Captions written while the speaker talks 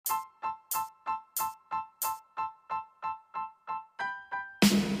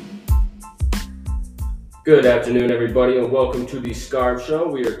Good afternoon, everybody, and welcome to the Scarb Show.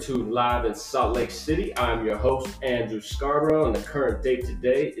 We are tuned live in Salt Lake City. I'm your host, Andrew Scarborough, and the current date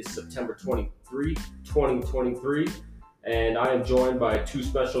today is September 23, 2023. And I am joined by two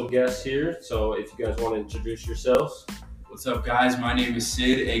special guests here. So if you guys want to introduce yourselves. What's up, guys? My name is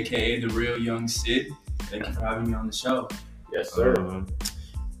Sid, aka the Real Young Sid. Thank you for having me on the show. Yes, sir.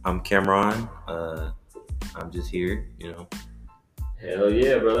 I'm Cameron. I'm just here, Hell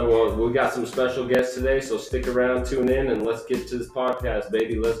yeah, brother. Well, we got some special guests today, so stick around, tune in, and let's get to this podcast,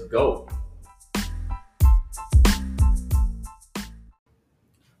 baby. Let's go.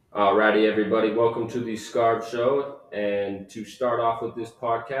 Alrighty, everybody. Welcome to the Scarb Show. And to start off with this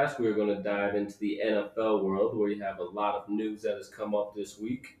podcast, we're going to dive into the NFL world, where you have a lot of news that has come up this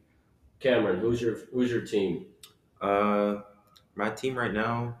week. Cameron, who's your team? My team right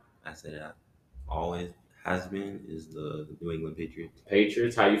now, I said that always has been, is the New England Patriots.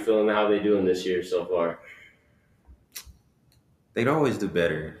 Patriots, how you feeling? How they doing this year so far? They'd always do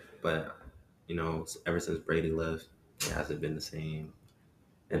better, but ever since Brady left, it hasn't been the same.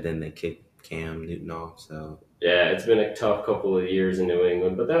 And then they kicked Cam Newton off, so yeah, it's been a tough couple of years in New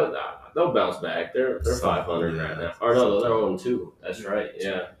England, but they'll bounce back. They're 500 right now. Or no, they're 0-2. That's right.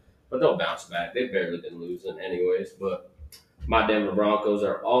 Yeah, but they'll bounce back. They've barely been losing anyways. But my Denver Broncos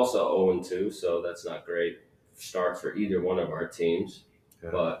are also 0-2, so that's not great start for either one of our teams. Yeah.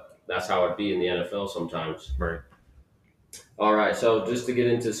 But that's how it be in the NFL sometimes. Right. All right, so just to get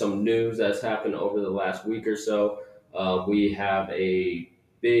into some news that's happened over the last week or so, we have a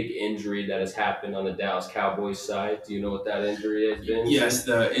big injury that has happened on the Dallas Cowboys side. Do you know what that injury has been? Yes,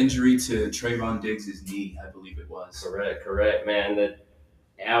 the injury to Trayvon Diggs' knee, I believe it was. Correct, man. The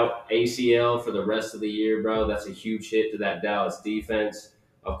out ACL for the rest of the year, bro. That's a huge hit to that Dallas defense.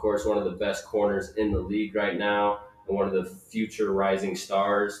 Of course, one of the best corners in the league right now, and one of the future rising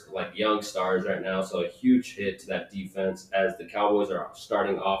stars, like young stars right now. So a huge hit to that defense as the Cowboys are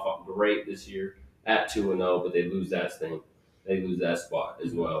starting off great this year at 2-0, but they lose that thing. They lose that spot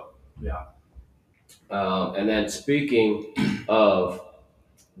as well. Yeah. And then speaking of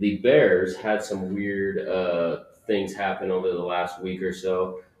the Bears, had some weird things happen over the last week or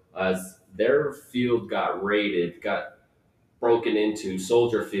so. As their field got broken into,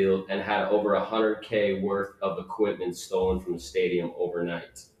 Soldier Field, and had over $100K worth of equipment stolen from the stadium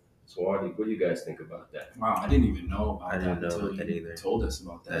overnight. So what do you guys think about that? Wow, I didn't even know about I that didn't know until that you either. told us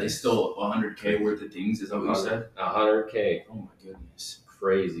about that. They stole $100K worth of things, is that what you said? $100K. Oh my goodness.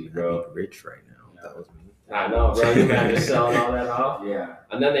 Crazy, bro. I'd be rich right now. Yeah. That was me. I know, bro. You guys just selling all that off? Yeah.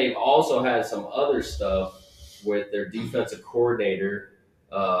 And then they've also had some other stuff with their defensive coordinator.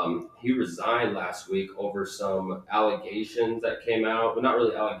 He resigned last week over some allegations that came out. Well, not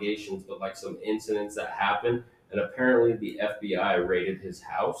really allegations, but like some incidents that happened. And apparently the FBI raided his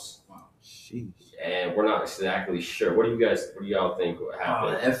house. Wow. Sheesh. And we're not exactly sure. What do y'all think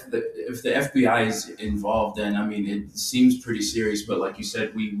happened? If the FBI is involved, then, I mean, it seems pretty serious. But like you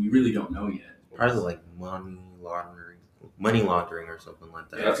said, we really don't know yet. Probably like money laundering or something like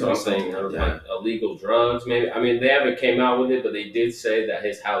that. Yeah, that's what I'm saying. Like illegal drugs, maybe. I mean, they haven't came out with it, but they did say that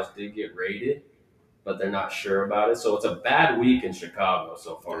his house did get raided, but they're not sure about it. So it's a bad week in Chicago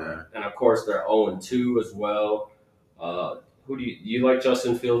so far. Yeah. And of course, they're 0-2 as well. Who do you like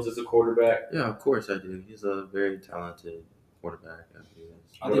Justin Fields as a quarterback? Yeah, of course I do. He's a very talented quarterback.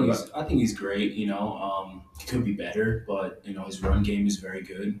 I think he's great. He could be better, but his run game is very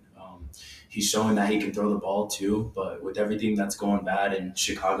good. He's showing that he can throw the ball too. But with everything that's going bad in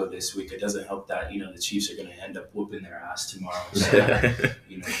Chicago this week, it doesn't help that the Chiefs are going to end up whooping their ass tomorrow. So,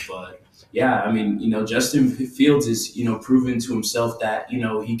 but yeah, I mean, Justin Fields is proven to himself that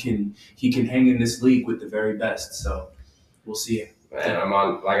he can hang in this league with the very best. So we'll see. Man, I'm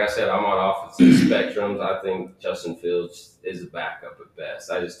on offensive spectrums. I think Justin Fields is a backup at best.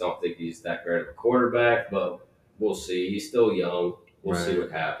 I just don't think he's that great of a quarterback, but we'll see. He's still young. We'll see what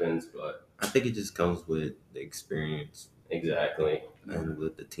happens, but I think it just comes with the experience. Exactly. And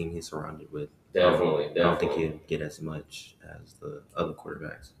with the team he's surrounded with. Definitely. I don't think he'd get as much as the other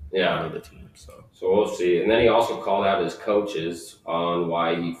quarterbacks on the team. So we'll see. And then he also called out his coaches on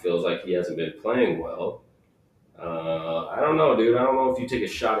why he feels like he hasn't been playing well. I don't know, dude. I don't know if you take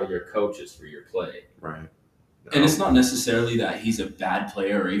a shot at your coaches for your play. Right. And it's not necessarily that he's a bad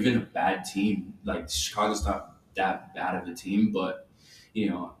player or even a bad team. Like, Chicago's not that bad of a team, but,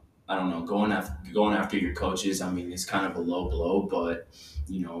 I don't know, going after your coaches, I mean, it's kind of a low blow, but,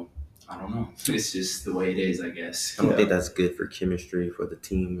 I don't know. It's just the way it is, I guess. I don't think that's good for chemistry for the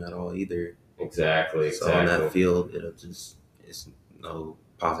team at all either. Exactly. So on that field, it's no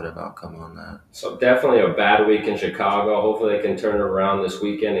positive outcome on that. So definitely a bad week in Chicago. Hopefully they can turn it around this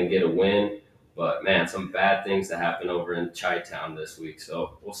weekend and get a win. But man, some bad things that happened over in Chi-Town this week.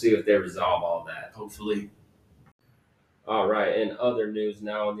 So we'll see if they resolve all that. Hopefully. All right. In other news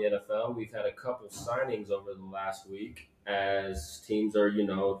now in the NFL, we've had a couple signings over the last week as teams are,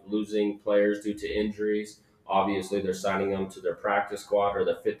 losing players due to injuries. Obviously, they're signing them to their practice squad or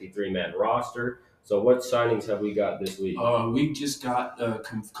the 53-man roster. So, what signings have we got this week? We just got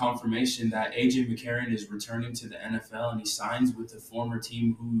confirmation that AJ McCarron is returning to the NFL, and he signs with the former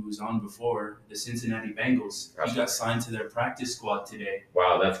team who he was on before, the Cincinnati Bengals. He got signed to their practice squad today.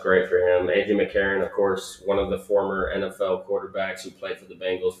 Wow, that's great for him. AJ McCarron, of course, one of the former NFL quarterbacks who played for the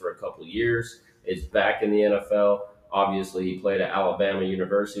Bengals for a couple of years, is back in the NFL. Obviously, he played at Alabama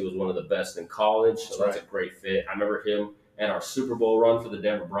University, was one of the best in college, so that's a great fit. I remember him and our Super Bowl run for the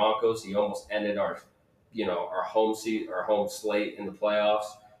Denver Broncos. He almost ended our home slate in the playoffs.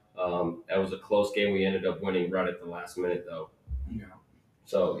 That was a close game. We ended up winning right at the last minute, though. Yeah.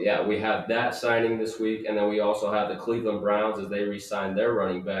 So, yeah, we have that signing this week, and then we also have the Cleveland Browns as they re-signed their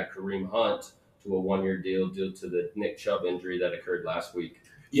running back, Kareem Hunt, to a one-year deal due to the Nick Chubb injury that occurred last week.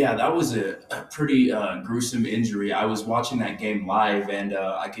 Yeah, that was a pretty gruesome injury. I was watching that game live, and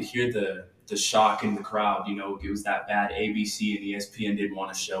I could hear the shock in the crowd. It was that bad. ABC and ESPN didn't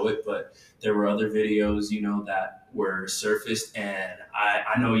want to show it, but there were other videos, that were surfaced. And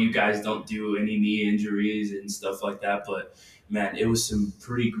I know you guys don't do any knee injuries and stuff like that, but man, it was some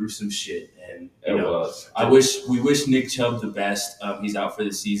pretty gruesome shit. And we wish Nick Chubb the best. He's out for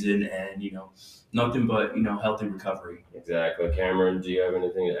the season, and nothing but healthy recovery. Exactly. Cameron, do you have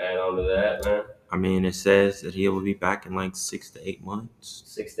anything to add on to that, man? I mean, it says that he will be back in like 6 to 8 months.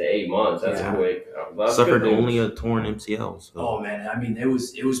 6 to 8 months. That's quick. That's suffered only a torn MCL. So. Oh man, I mean, it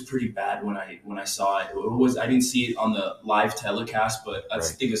was pretty bad when I saw it. I didn't see it on the live telecast, but I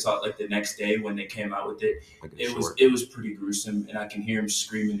think I saw it like the next day when they came out with it. It was pretty gruesome, and I can hear him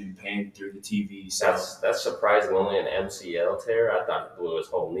screaming in pain through the TV. So that's surprising. Only an MCL tear. I thought he blew his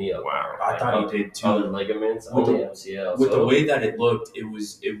whole knee up. Wow, I thought he did too. Other ligaments, only MCL. With the way that it looked, it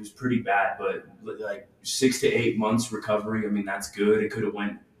was pretty bad. But like 6 to 8 months recovery. I mean, that's good. It could have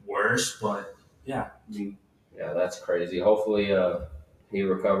went worse, but yeah, I mean. Yeah, that's crazy. Hopefully, he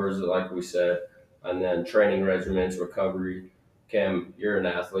recovers, like we said, and then training regimens, recovery. Cam, you're an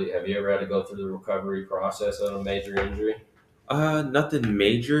athlete. Have you ever had to go through the recovery process of a major injury? Nothing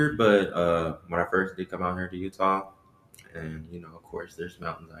major, but when I first did come out here to Utah, and of course, there's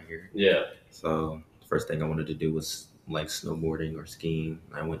mountains out here. Yeah. So the first thing I wanted to do was like snowboarding or skiing.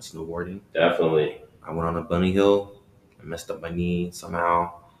 I went snowboarding. Definitely. I went on a bunny hill. I messed up my knee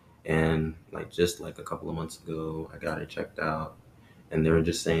somehow. And just a couple of months ago, I got it checked out, and they were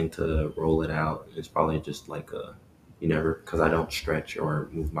just saying to roll it out. It's probably just because I don't stretch or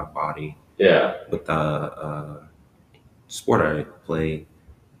move my body. Yeah. With the sport I play,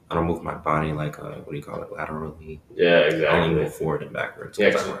 I don't move my body laterally. Yeah, exactly. I only move forward and backwards.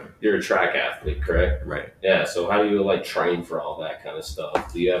 Yeah, you're a track athlete, correct? Right. Yeah. So how do you train for all that kind of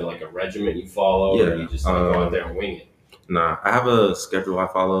stuff? Do you have a regiment you follow, or do you just go out there and wing it? Nah, I have a schedule I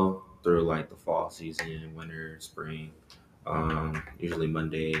follow through the fall season, winter, spring. Usually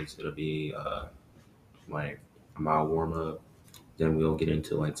Mondays it'll be a mile warm up. Then we'll get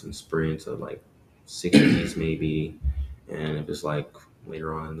into some sprints of 60s maybe, and if it's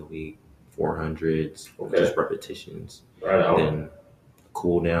later on in the week 400s, just repetitions. Right on. Then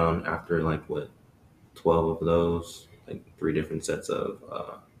cool down after 12 of those, 3 different sets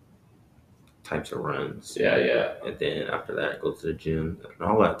of types of runs. Yeah. And then after that, go to the gym. And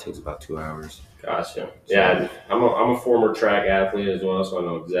all that takes about 2 hours. Gotcha. Yeah, I'm a former track athlete as well, so I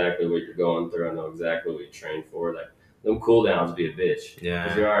know exactly what you're going through. I know exactly what you train for. Them cool downs be a bitch. Yeah.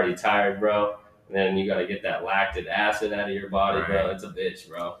 Because you're already tired, bro. And then you got to get that lactic acid out of your body, bro. It's a bitch,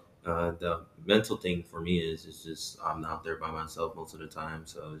 bro. The mental thing for me is just I'm out there by myself most of the time,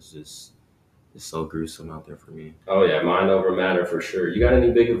 so it's so gruesome out there for me. Oh yeah, mind over matter for sure. You got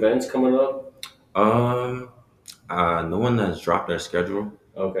any big events coming up? No one has dropped their schedule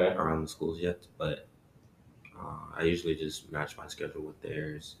around the schools yet, but I usually just match my schedule with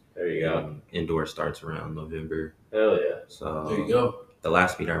theirs. There you go. Indoor starts around November. Hell yeah. So there you go. The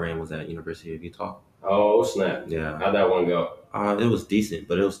last meet I ran was at University of Utah. Oh snap! Yeah. How'd that one go? It was decent,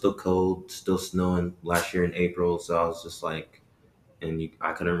 but it was still cold, still snowing last year in April. So I was just I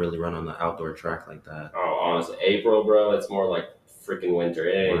couldn't really run on the outdoor track like that. Oh, honestly, April, bro, it's more like freaking winter.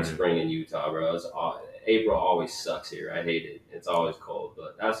 It ain't Right. spring in Utah, bro. April always sucks here. I hate it. It's always cold,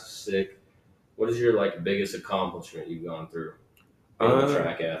 but that's sick. What is your biggest accomplishment you've gone through being a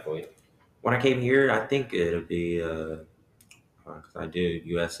track athlete? When I came here, I think it'll be because I did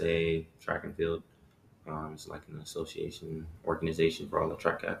USA track and field. It's like an association organization for all the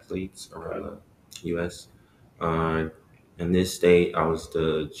track athletes around the U.S. Uh, in this state, I was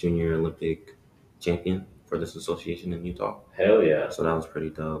the junior Olympic champion for this association in Utah. Hell yeah! So that was pretty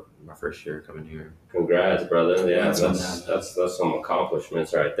dope. My first year coming here. Congrats, brother. Yeah, Congrats on that's some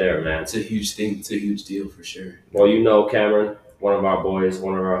accomplishments right there, man. It's a huge thing. It's a huge deal for sure. Well, you know, Cameron, one of our boys,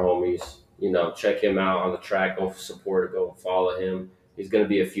 one of our homies. You know, check him out on the track. Go support it. Go follow him. He's going to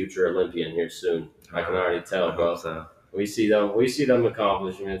be a future Olympian here soon. I can already tell, I bro. hope so. We see them. We see them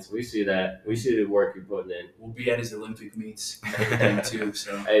accomplishments. We see that. We see the work you're putting in. We'll be at his Olympic meets and everything too.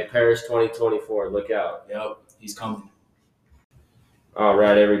 So Hey, Paris 2024. Look out. yep, he's coming. All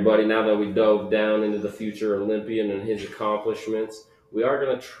right, everybody. Now that we dove down into the future Olympian and his accomplishments, we are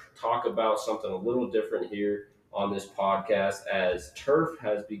going to talk about something a little different here on this podcast, as turf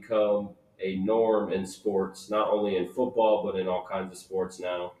has become a norm in sports, not only in football, but in all kinds of sports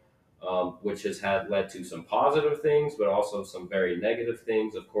now, which has led to some positive things, but also some very negative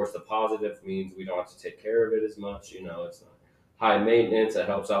things. Of course, the positive means we don't have to take care of it as much. You know, it's not high maintenance. It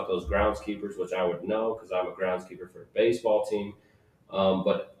helps out those groundskeepers, which I would know because I'm a groundskeeper for a baseball team.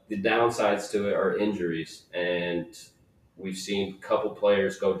 But the downsides to it are injuries, and we've seen a couple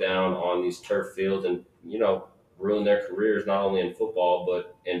players go down on these turf fields and ruin their careers, not only in football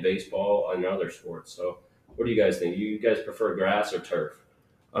but in baseball and other sports. So, what do you guys think? You guys prefer grass or turf?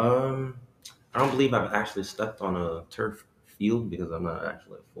 Um, I don't believe I've actually stepped on a turf field because I'm not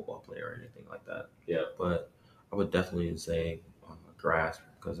actually a football player or anything like that. Yeah. But I would definitely say grass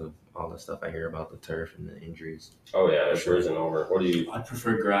because of all the stuff I hear about the turf and the injuries. Oh yeah, it's risen over. What do you? I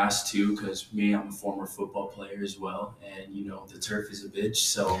prefer grass too because I'm a former football player as well, and the turf is a bitch.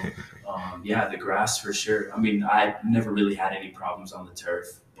 So yeah, the grass for sure. I mean, I never really had any problems on the turf,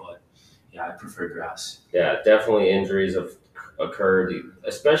 but yeah, I prefer grass. Yeah, definitely injuries have occurred,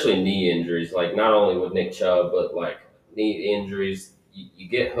 especially knee injuries. Like not only with Nick Chubb, but like knee injuries. You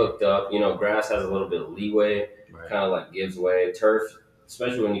get hooked up. Grass has a little bit of leeway, Right. kind of like gives way. Turf,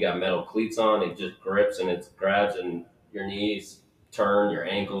 especially when you got metal cleats on, it just grips and it grabs, and your knees turn, your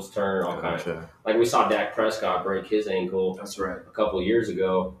ankles turn, all kinds. Gotcha. Like we saw Dak Prescott break his ankle That's right. a couple of years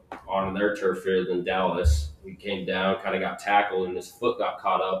ago on their turf field in Dallas. We came down, kind of got tackled, and his foot got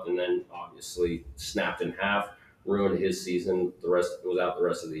caught up, and then obviously snapped in half, ruined his season. The rest was out the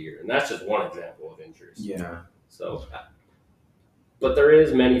rest of the year, and that's just one example of injuries. Yeah. So, but there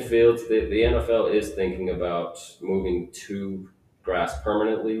is many fields. The NFL is thinking about moving to grass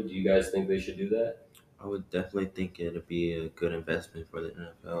permanently. Do you guys think they should do that? I would definitely think it'd be a good investment for the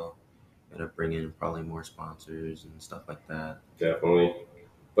NFL. Gotta bring in probably more sponsors and stuff like that. Definitely.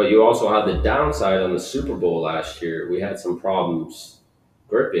 But you also had the downside on the Super Bowl last year. We had some problems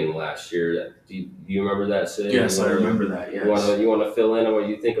gripping last year. Do you remember that, Sid? Yes, I remember that. Yes. You want to fill in on what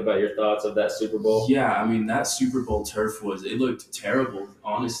you think about your thoughts of that Super Bowl? Yeah, I mean that Super Bowl turf it looked terrible,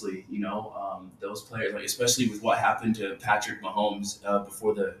 honestly. Those players, like especially with what happened to Patrick Mahomes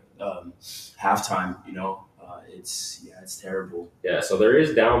before the halftime. It's terrible. Yeah, so there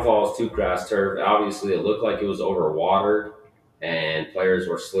is downfalls to grass turf. Obviously, it looked like it was overwatered, and players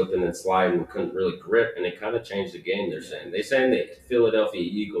were slipping and sliding and couldn't really grip, and it kind of changed the game. They're saying the Philadelphia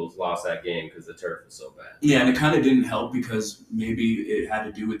Eagles lost that game because the turf was so bad. Yeah, and it kind of didn't help because maybe it had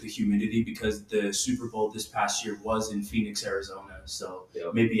to do with the humidity because the Super Bowl this past year was in Phoenix, Arizona. So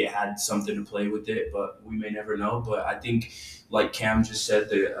maybe it had something to play with it, but we may never know. But I think, like Cam just said,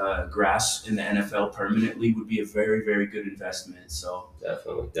 the grass in the NFL permanently would be a very, very good investment. So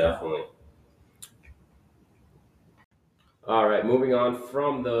Definitely. All right, moving on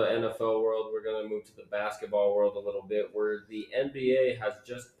from the NFL world, we're going to move to the basketball world a little bit, where the NBA has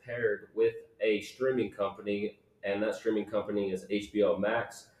just paired with a streaming company, and that streaming company is HBO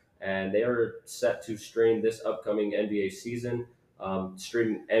Max, and they are set to stream this upcoming NBA season,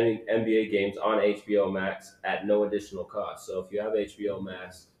 stream NBA games on HBO Max at no additional cost. So if you have HBO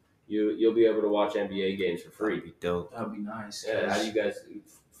Max, you'll be able to watch NBA games for free. That'd be dope. that'd be nice. Yeah, how do you guys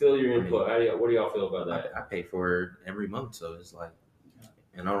feel your input? What do y'all feel about that? I pay for it every month, so it's like,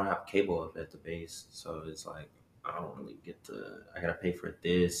 and I don't have cable up at the base, so it's like I don't really get to. I gotta pay for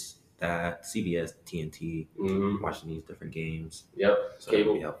this, that, CBS, TNT, watching these different games. Yep, so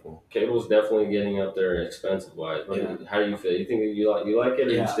that'd be helpful. Cable's definitely getting up there expensive wise. How do you feel? You think you like it,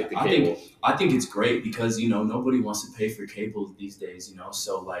 or you stick to cable? I think it's great because nobody wants to pay for cable these days.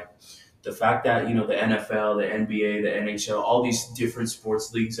 So like the fact that the NFL, the NBA, the NHL, all these different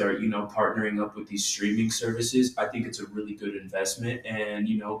sports leagues are partnering up with these streaming services. I think it's a really good investment, and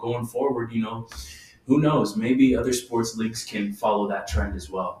going forward, who knows? Maybe other sports leagues can follow that trend as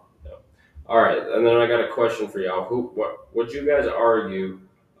well. All right, and then I got a question for y'all. What would you guys argue,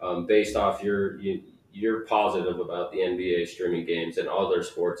 based off your you're positive about the NBA streaming games and other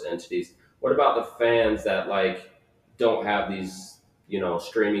sports entities. What about the fans that like don't have these,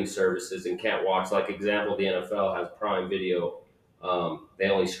 streaming services and can't watch? Like example, the NFL has Prime Video. They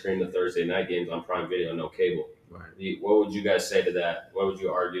only stream the Thursday night games on Prime Video, no cable. Right. What would you guys say to that? What would you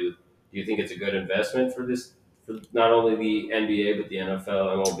argue? Do you think it's a good investment for this, for not only the NBA but the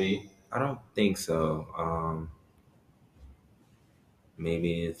NFL, MLB? I don't think so.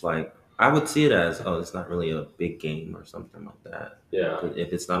 Maybe it's like I would see it as, oh, it's not really a big game or something like that. Yeah, 'Cause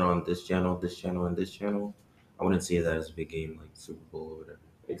if it's not on this channel, and this channel, I wouldn't see that as a big game like Super Bowl or whatever.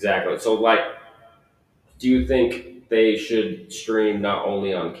 exactly. So like, do you think they should stream not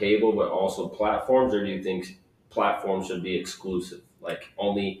only on cable but also platforms, or do you think platforms should be exclusive? Like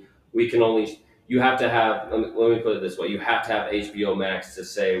only we can only you have to have. Let me put it this way: you have to have HBO Max to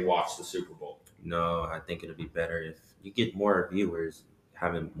say watch the Super Bowl. No, I think it'd be better if you get more viewers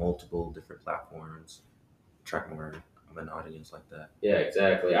having multiple different platforms, attract more of an audience like that. Yeah,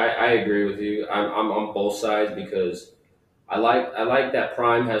 exactly. I agree with you. I'm on both sides because I like that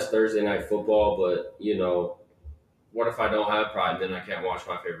Prime has Thursday night football, but what if I don't have Prime? Then I can't watch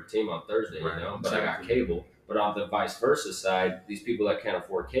my favorite team on Thursday, Right. But I got Exactly. cable. But on the vice versa side, these people that can't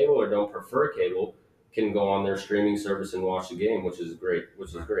afford cable or don't prefer cable can go on their streaming service and watch the game, which is great. Which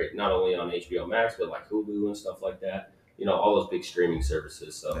is Right. great. Not only on HBO Max, but like Hulu and stuff like that. All those big streaming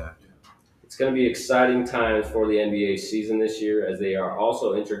services. So Yeah. it's going to be exciting times for the NBA season this year as they are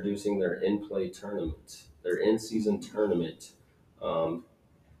also introducing their in-play tournament, their in-season tournament. Um,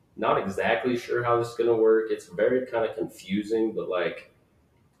 Not exactly sure how this is going to work. It's very kind of confusing, but like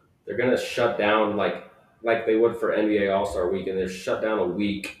they're going to shut down like they would for NBA All Star Weekend. They're shut down a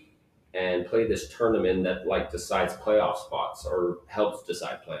week and play this tournament that like decides playoff spots or helps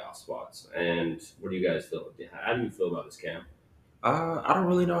decide playoff spots. And what do you guys feel? How do you feel about this, Cam? I don't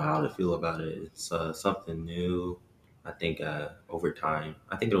really know how to feel about it. It's something new. I think over time,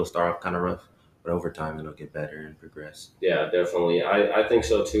 I think it'll start off kind of rough, but over time it'll get better and progress. Yeah, definitely. I think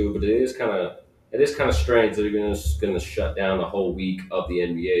so too. But it is kind of strange that they're going to shut down the whole week of the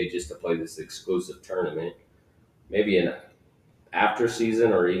NBA just to play this exclusive tournament. Maybe in after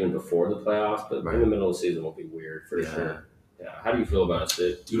season or even before the playoffs, but in the Right. middle of the season will be weird for Yeah. sure. Yeah. How do you feel about it,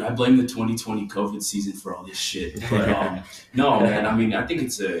 Sid? Dude, I blame the 2020 COVID season for all this shit. But no, man. I mean, I think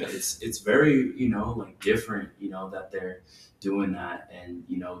it's very like different. That they're doing that and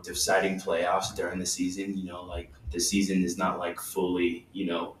deciding playoffs during the season. Like the season is not like fully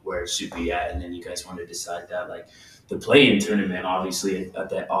where it should be at, and then you guys want to decide that like the play-in tournament obviously at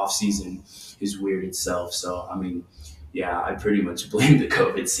that off season is weird itself. So I mean, yeah, I pretty much blame the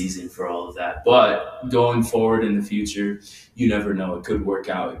COVID season for all of that. But going forward in the future, you never know. It could work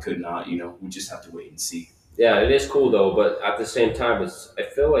out. It could not. We just have to wait and see. Yeah, it is cool though, but at the same time, I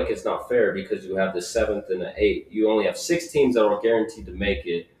feel like it's not fair because you have the seventh and the eighth. You only have six teams that are guaranteed to make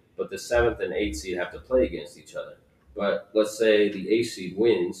it, but the seventh and eighth seed have to play against each other. But let's say the eighth seed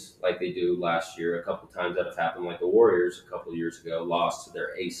wins, like they do last year. A couple times that have happened, like the Warriors a couple years ago lost to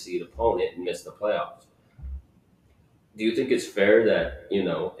their eighth seed opponent and missed the playoffs. Do you think it's fair that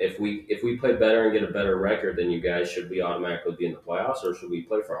if we play better and get a better record than you guys, should we automatically be in the playoffs, or should we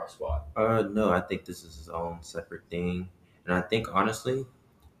play for our spot? No, I think this is his own separate thing, and I think honestly,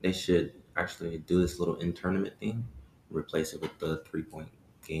 they should actually do this little in tournament thing, replace it with the 3 point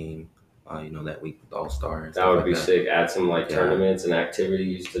game. That week with All Star and That stuff would like be that. sick. Add some like Yeah. tournaments and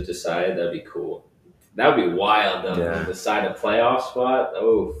activities to decide. That'd be cool. That would be wild though. To Yeah. decide a playoff spot.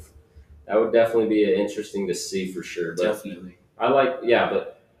 Oh, that would definitely be interesting to see for sure. But Definitely. yeah.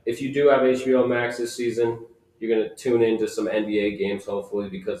 But if you do have HBO Max this season, you're gonna tune into some NBA games hopefully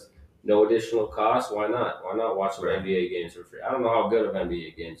because no additional cost. Why not? Why not watch some Right. NBA games for free? I don't know how good of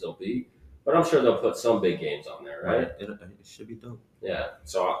NBA games they'll be, but I'm sure they'll put some big games on there, right? Right. It should be dope. Yeah.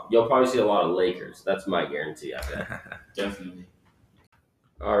 So you'll probably see a lot of Lakers. That's my guarantee. I bet. Definitely.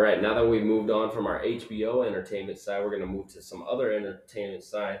 All right, now that we've moved on from our HBO entertainment side, we're going to move to some other entertainment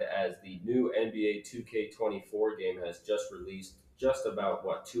side as the new NBA 2K24 game has just released just about,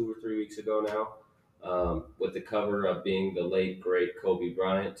 2 or 3 weeks ago now, with the cover of being the late, great Kobe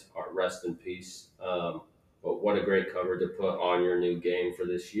Bryant, rest in peace. But what a great cover to put on your new game for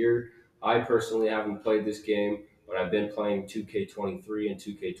this year. I personally haven't played this game, but I've been playing 2K23 and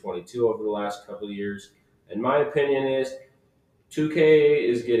 2K22 over the last couple of years. And my opinion is 2K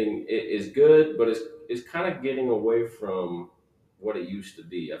is good, but it's kind of getting away from what it used to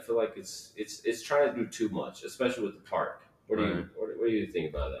be. I feel like it's trying to do too much, especially with the park. What do Right. you what do you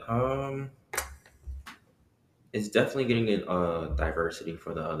think about that? It's definitely getting a diversity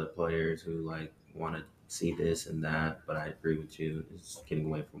for the other players who like want to see this and that. But I agree with you. It's getting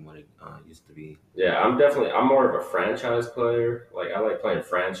away from what it used to be. Yeah, I'm more of a franchise player. Like I like playing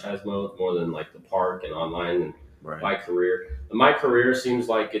franchise mode more than like the park and online and Right. my career. My career seems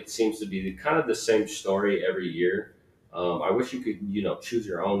like it seems to be kind of the same story every year. I wish you could, choose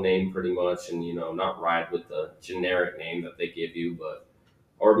your own name pretty much and, not ride with the generic name that they give you, but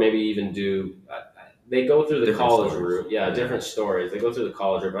or maybe even do they go through the Different college stories. route. Yeah, Yeah. different stories. They go through the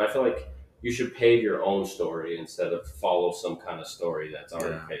college route, but I feel like you should pave your own story instead of follow some kind of story that's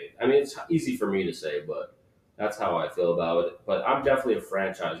already Yeah. paved. I mean, it's easy for me to say, but that's how I feel about it. But I'm definitely a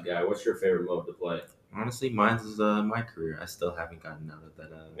franchise guy. What's your favorite mode to play? Honestly, mine's is my career. I still haven't gotten out of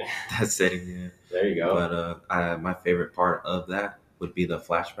that that setting yet. There you go. But my favorite part of that would be the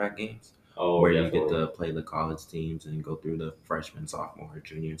flashback games, Oh, where you get definitely. to play the college teams and go through the freshman, sophomore,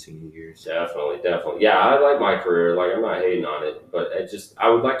 junior, and senior years. Definitely. Yeah, I like my career. Like I'm not hating on it, but I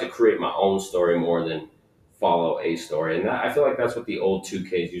would like to create my own story more than follow a story, and I feel like that's what the old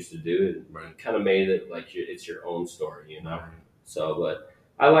 2Ks used to do. Right. It kind of made it like it's your own story. Right. So, but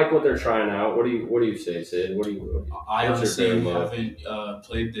I like what they're trying out. What do you say, Sid? I What's your favorite honestly mode? haven't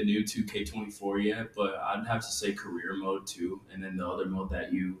played the new 2K24 yet, but I'd have to say career mode too. And then the other mode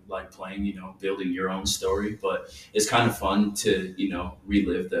that you like playing, building your own story. But it's kind of fun to,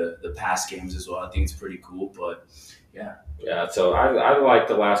 relive the past games as well. I think it's pretty cool. But yeah. Yeah, so I like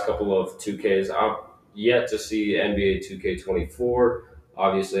the last couple of 2Ks. I've yet to see NBA 2K24.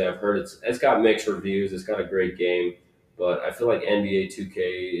 Obviously, I've heard it's got mixed reviews. It's got a great game, but I feel like NBA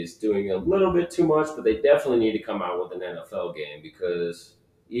 2K is doing a little bit too much. But they definitely need to come out with an NFL game because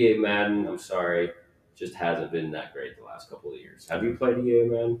EA Madden, I'm sorry, just hasn't been that great the last couple of years. Have you played EA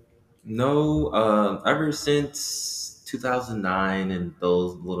Madden? No, ever since 2009 and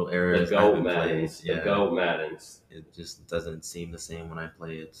those little The eras, I Go haven't played. Maddens, the Yeah, Go Maddens. it just doesn't seem the same when I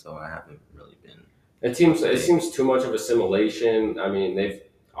play it, so I haven't really been It big. seems too much of a simulation. I mean, they've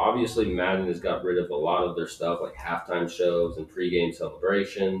obviously Madden has got rid of a lot of their stuff like halftime shows and pregame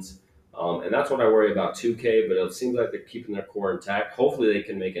celebrations, and that's what I worry about 2K. But it seems like they're keeping their core intact. Hopefully, they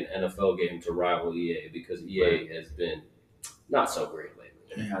can make an NFL game to rival EA because Right. EA has been not so great lately.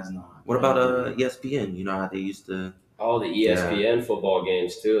 It has not. What I about agree. ESPN? You know how they used to? All the Yeah, ESPN football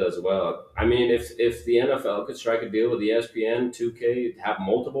games too, as well. I mean, if the NFL could strike a deal with ESPN, 2K, have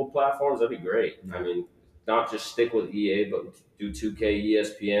multiple platforms, that'd be great. I yeah, mean, not just stick with EA, but do 2K,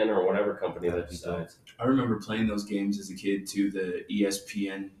 ESPN, or whatever company that that'd be dope. decides. I remember playing those games as a kid too. The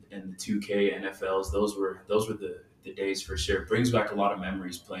ESPN and the 2K NFLs. Those were the days for sure. Brings back a lot of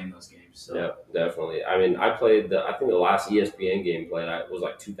memories playing those games. So. Yeah, definitely. I mean, I think the last ESPN game played was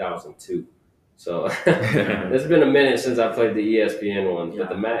like 2002. So it's been a minute since I played the ESPN ones, but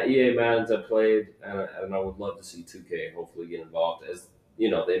the Yeah. EA Maddens I played, and I would love to see 2K hopefully get involved as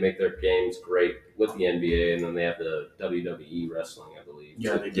they make their games great with the NBA, and then they have the WWE wrestling, I believe.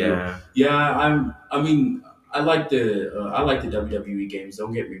 Yeah, Too. they do. yeah, Yeah, I mean, I like the WWE games.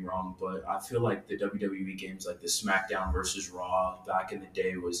 Don't get me wrong, but I feel like the WWE games, like the SmackDown versus Raw back in the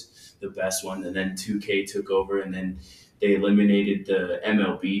day, was the best one. And then 2K took over, and then they eliminated the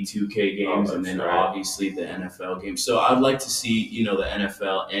MLB 2K Oh, games, and that's then right. obviously the NFL games. So I'd like to see the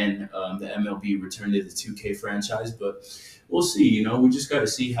NFL and the MLB return to the 2K franchise, but we'll see. We just got to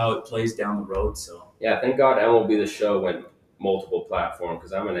see how it plays down the road. So. Yeah, thank God MLB The Show went multiple platform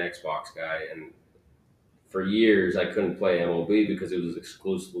because I'm an Xbox guy, and for years I couldn't play MLB because it was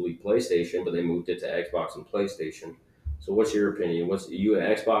exclusively PlayStation, but they moved it to Xbox and PlayStation. So, what's your opinion? Are you an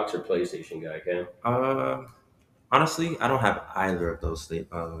Xbox or PlayStation guy, Cam? uh, honestly, I don't have either of those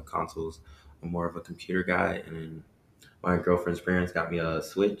consoles. I'm more of a computer guy, and then my girlfriend's parents got me a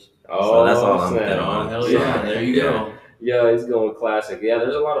Switch, so that's Oh all I'm good snap! Oh on. hell So yeah! There you yeah, go. Yeah, he's going classic. Yeah,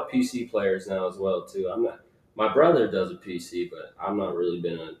 there's a lot of PC players now as well too. I'm not. My brother does a PC, but I'm not really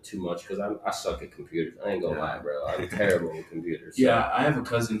been on too much because I suck at computers. I ain't gonna lie, bro. I'm terrible with computers. So. Yeah, I have a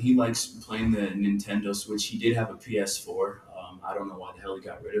cousin. He likes playing the Nintendo Switch. He did have a PS4. I don't know why the hell he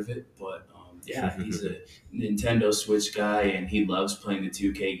got rid of it, but yeah, he's a Nintendo Switch guy, and he loves playing the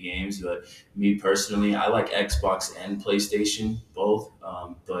 2K games. But me personally, I like Xbox and PlayStation both.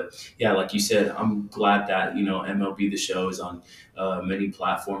 But yeah, like you said, I'm glad that MLB The Show is on many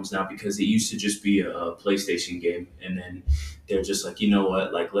platforms now because it used to just be a PlayStation game, and then they're just like, you know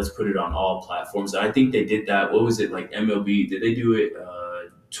what, like let's put it on all platforms. I think they did that. What was it like MLB? Did they do it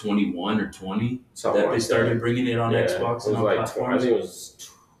 21 or 20 Something that they like started that. bringing it on Yeah, Xbox it and was on like I platforms? think it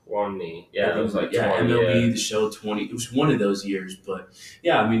was 20. I Yeah, it think was like yeah, 20. MLB Yeah. The Show 20. It was one of those years, but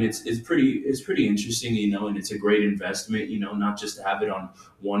yeah, I mean it's pretty interesting, and it's a great investment, not just to have it on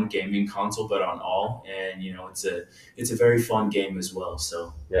one gaming console, but on all, and it's a very fun game as well.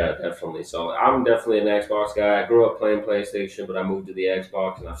 So Yeah, definitely. So I'm definitely an Xbox guy. I grew up playing PlayStation, but I moved to the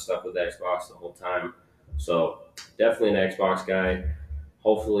Xbox, and I've stuck with Xbox the whole time. So definitely an Xbox guy.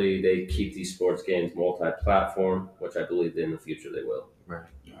 Hopefully, they keep these sports games multi-platform, which I believe in the future they will. Right.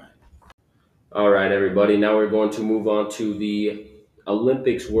 all right. All right, everybody. Now we're going to move on to the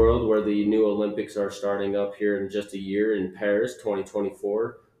Olympics world, where the new Olympics are starting up here in just a year in Paris,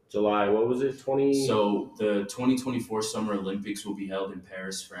 2024, July. What was it? 20. So the 2024 Summer Olympics will be held in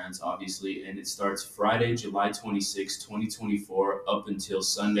Paris, France, obviously, and it starts Friday, July 26, 2024, up until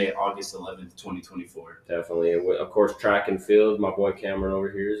Sunday, August 11th, 2024. Definitely. And of course, track and field. My boy Cameron over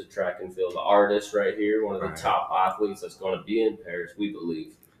here is a track and field artist right here, one of the Right. top athletes that's going to be in Paris, we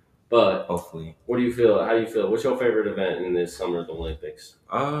believe. But Hopefully. what do you feel? How do you feel? What's your favorite event in this summer's Olympics?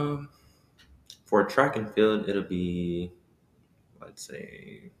 For track and field, it'll be, let's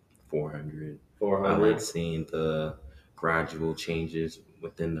say, 400. I like 400? seeing the gradual changes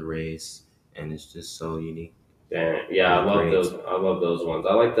within the race, and it's just so unique. Yeah, I And love great. those. I love those ones.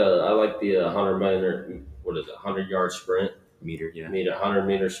 I like the 100 meter. What is it? 100-yard sprint. Meter, yeah.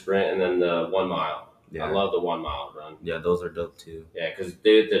 100-meter sprint, and then the 1 mile. Yeah. I love the 1 mile run. Yeah, those are dope too. Yeah, because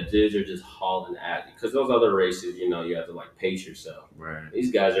the dudes are just hauling at you. Because those other races, you have to like pace yourself. Right.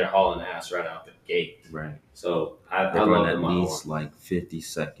 These guys are hauling ass right out the gate. Right. So I They love run the at mile least like 50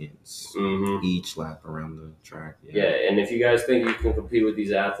 seconds one. each lap around the track. Yeah, and if you guys think you can compete with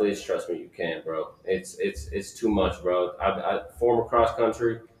these athletes, trust me, you can, bro. It's too much, bro. I former cross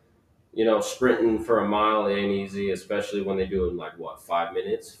country. Sprinting for a mile ain't easy, especially when they do it in like what 5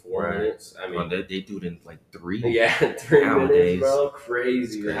 minutes, 4 minutes. I Well, mean, they do it in like 3. yeah, 3 minutes, Nowadays. bro.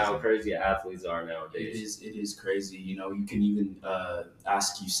 Crazy, It's crazy. how crazy athletes are It nowadays. is crazy. You can even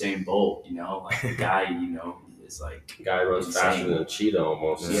ask Usain Bolt. Like the guy. Is like Guy runs faster insane. than a cheetah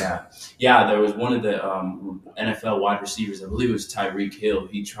almost. Yeah. There was one of the NFL wide receivers. I believe it was Tyreek Hill.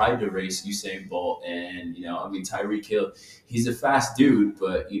 He tried to race Usain Bolt, and Tyreek Hill. He's a fast dude,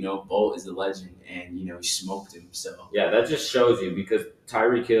 but Bolt is a legend, and he smoked him. So Yeah, that just shows you because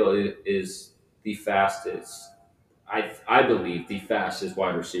Tyreek Hill is the fastest. I believe the fastest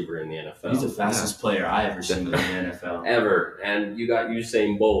wide receiver in the NFL. he's the fastest player I ever seen in the NFL. Ever. And you got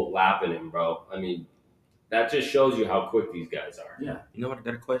Usain Bolt lapping him, bro. I mean, that just shows you how quick these guys are. Yeah. You know what? I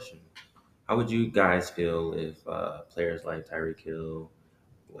got a question. How would you guys feel if players like Tyreek Hill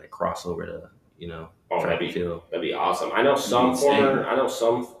like cross over to track and field? That'd be awesome. I know some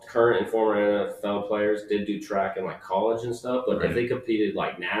current and former NFL players did do track in like college and stuff, but if Right. they competed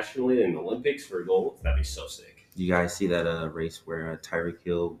like nationally in the Olympics for gold, that'd be so sick. You guys see that race where Tyreek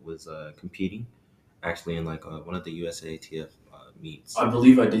Hill was competing, actually in like one of the USATF meets I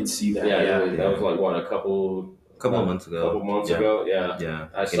believe I did see that. Yeah, Yeah. that was like what a couple of months ago. couple months Yeah. ago. Yeah, Yeah,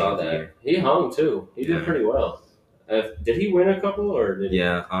 I beginning saw of the that. year. He hung too. He did Yeah. pretty well. Did he win a couple or did he?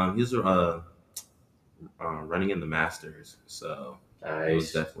 Yeah, he was running in the Masters, so it was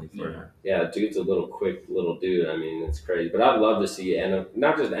Nice. definitely for Yeah, dude's a quick little dude. I mean, it's crazy. But I'd love to see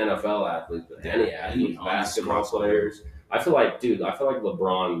not just NFL athletes, but Yeah, any athletes, any basketball crossover. players. I feel like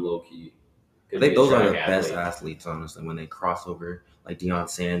LeBron low key. I think those are the best athletes, honestly, when they cross over. Like Deion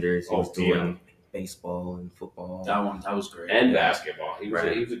Sanders, he was doing baseball and football. That was great. And basketball. He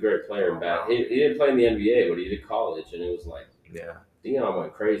was a great player in basketball. He didn't play in the NBA, but he did college, and it was like Yeah. Deion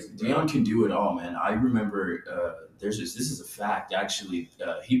went crazy. Bro. Deion can do it all, man. I remember this is a fact actually.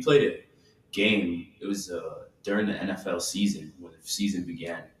 He played a game. It was during the NFL season when the season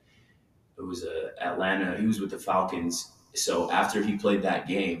began. It was Atlanta. He was with the Falcons. So after he played that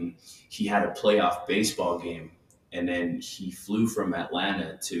game, he had a playoff baseball game, and then he flew from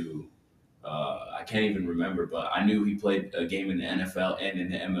Atlanta to I can't even remember, but I knew he played a game in the NFL and in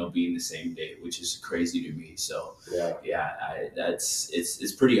the MLB in the same day, which is crazy to me. So Yeah,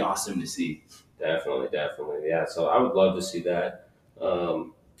 it's pretty awesome to see. definitely. Yeah, so I would love to see that.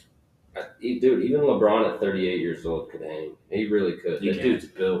 Dude, even LeBron at 38 years old could hang. He really could. He That can. dude's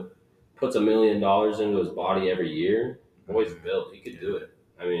built. Puts $1 million into his body every year. Boy's built. He could do it.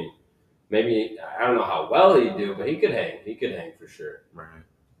 I mean, maybe I don't know how well he'd do, but he could hang. He could hang for sure. Right.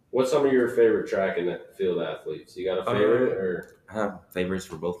 What's some of your favorite track and field athletes? You got a favorite or? I have favorites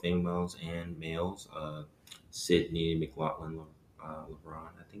for both females and males. Sydney McLaughlin, LeBron.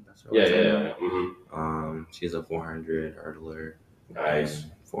 I think that's her last name. Yeah. Mm-hmm. She's a 400 hurdler. Nice.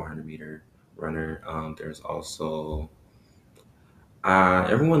 400 meter runner. There's also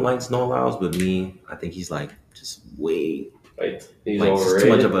everyone likes Noah Lyles, but me, I think he's like just way Like he's Like it's too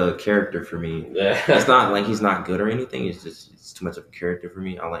much of overrated. a character for me. It's Yeah. not like he's not good or anything. It's just it's too much of a character for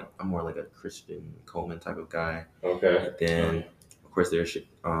me. I'm more like a Christian Coleman type of guy. Okay. And then of course there's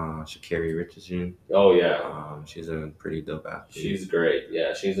Sha'Carri Richardson. Oh yeah, She's a pretty dope athlete. she's great.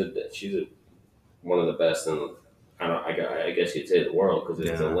 Yeah, she's one of the best in. I guess you'd say the world because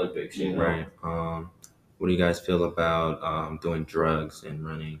it's Yeah, Olympics. You know. right. What do you guys feel about doing drugs and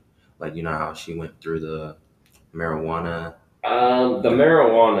running? Like you know how she went through the marijuana. The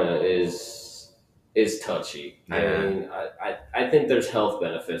marijuana is touchy. I Yeah, mean, I think there's health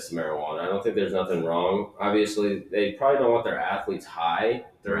benefits to marijuana. I don't think there's nothing wrong. Obviously, they probably don't want their athletes high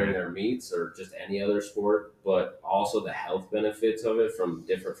during right, their meets or just any other sport, but also the health benefits of it from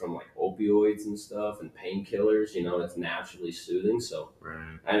different from like opioids and stuff and painkillers. You know, it's naturally soothing. So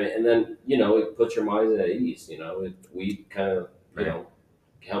right, I mean, and then it puts your mind at ease. Weed kind of right.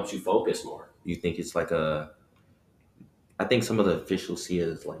 helps you focus more. You think it's like a I think some of the officials see it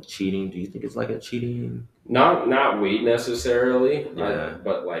as like cheating. Do you think it's like a cheating? Not weed necessarily, Yeah,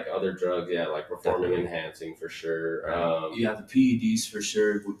 but like other drugs, yeah, like performing definitely. enhancing for sure. Right. Yeah, the PEDs for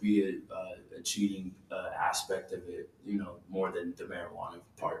sure would be a cheating aspect of it, more than the marijuana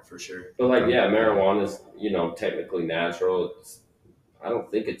part for sure. But like, Okay. yeah, marijuana is technically natural. I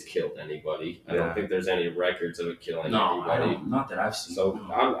don't think it's killed anybody. I don't Yeah. think there's any records of it killing No, I anybody. don't. Not that I've seen. So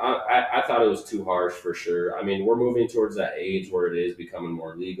No. I thought it was too harsh for sure. I mean, we're moving towards that age where it is becoming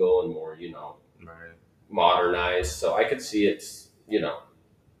more legal and more Right. modernized. So I could see it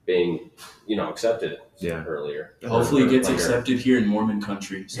being accepted Yeah. earlier. Hopefully, it gets Later. accepted here in Mormon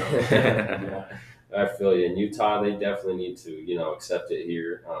country. So, yeah. I feel you. In Utah, they definitely need to, accept it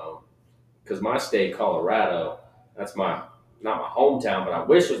here. Because my state, Colorado, that's not my hometown, but I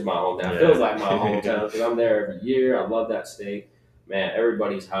wish it was my hometown. It feels like my hometown because I'm there every year. I love that state. Man,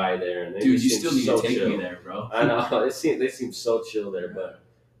 everybody's high there, and they Dude, just you seem still need so to take chill. me there, bro. I know they seem so chill there, but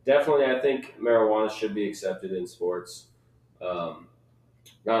definitely, I think marijuana should be accepted in sports. Um,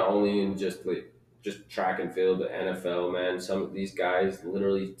 Not only in just track and field, the NFL, man. Some of these guys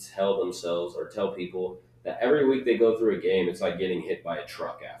literally tell people that every week they go through a game, it's like getting hit by a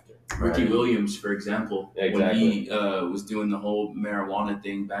truck after. Ricky Right? Williams, for example, when Exactly. he was doing the whole marijuana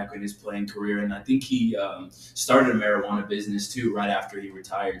thing back in his playing career, and I think he started a marijuana business too right after he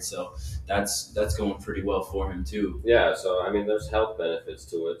retired. So that's going pretty well for him too. Yeah, so I mean, there's health benefits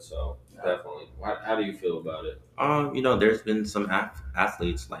to it, so Yeah. definitely. How do you feel about it? There's been some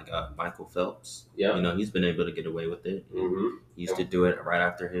athletes like Michael Phelps. Yeah. He's been able to get away with it. Mm-hmm. He used to do it right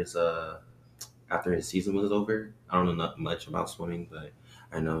after his season was over. I don't know not much about swimming, but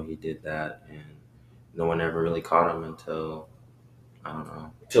I know he did that, and no one ever really caught him until I don't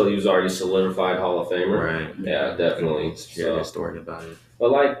know. Until he was already solidified Hall of Famer. Right. Yeah, definitely. He shared his story about it.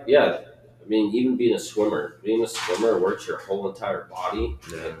 But I mean, even being a swimmer works your whole entire body.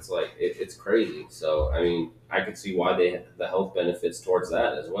 Yeah. It's like it's crazy. So I mean, I could see why they the health benefits towards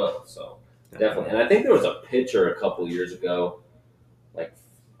that as well. So definitely, and I think there was a pitcher a couple years ago, like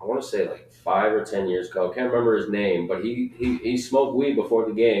I want to say like 5 or 10 years ago. I can't remember his name, but he smoked weed before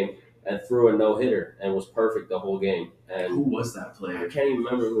the game and threw a no hitter and was perfect the whole game. And Who was that I player? can't even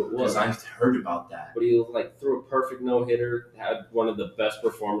remember who it was. Because I've heard about that. But he like threw a perfect no hitter, had one of the best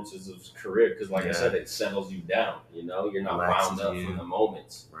performances of his career. Because, like I said, it settles you down. You're not Relaxes wound up you. for the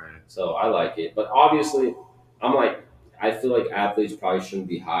moments. Right. So I like it. But obviously, I feel like athletes probably shouldn't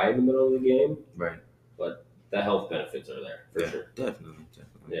be high in the middle of the game. Right. But the health benefits are there for sure. Definitely.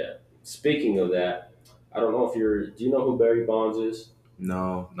 Yeah. Speaking of that, I don't know if do you know who Barry Bonds is?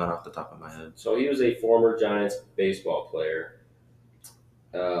 No, not off the top of my head. So he was a former Giants baseball player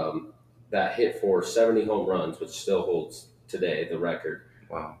that hit for 70 home runs, which still holds today the record.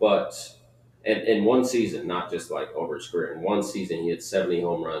 Wow. But in one season, not just like over his career, in one season he hit 70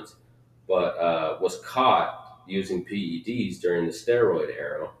 home runs, but was caught using PEDs during the steroid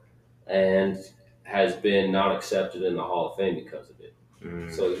era and has been not accepted in the Hall of Fame because of it.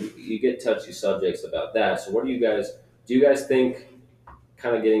 So you get touchy subjects about that. So do you guys think,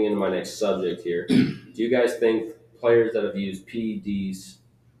 kind of getting into my next subject here, do you guys think players that have used PEDs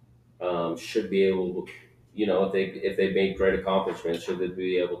should be able to, if they made great accomplishments, should they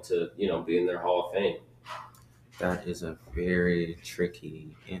be able to, be in their Hall of Fame? That is a very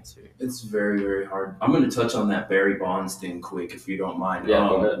tricky answer. It's very, very hard. I'm going to touch on that Barry Bonds thing quick, if you don't mind. Yeah,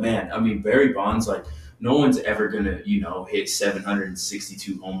 go ahead. Man, I mean, Barry Bonds, like, no one's ever going to, hit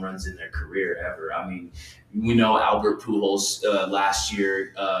 762 home runs in their career ever. I mean, we know Albert Pujols last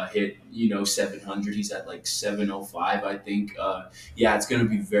year hit, 700. He's at like 705, I think. It's going to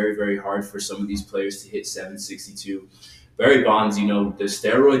be very, very hard for some of these players to hit 762. Barry Bonds, the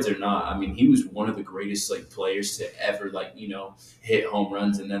steroids are not. I mean, he was one of the greatest like players to ever hit home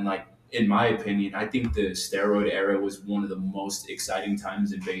runs, and then in my opinion, I think the steroid era was one of the most exciting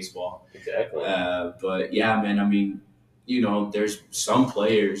times in baseball. Exactly. But yeah, man, I mean, there's some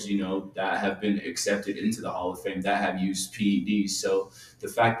players, that have been accepted into the Hall of Fame that have used PEDs. So the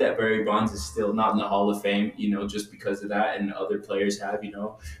fact that Barry Bonds is still not in the Hall of Fame, just because of that, and other players have,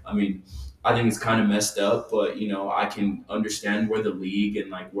 I mean, I think it's kind of messed up. But I can understand where the league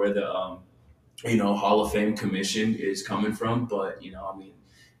and where the Hall of Fame commission is coming from. But I mean,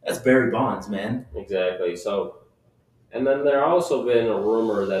 that's Barry Bonds, man. Exactly. So, and then there also been a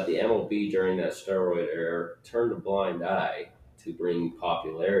rumor that the MLB during that steroid era turned a blind eye to bring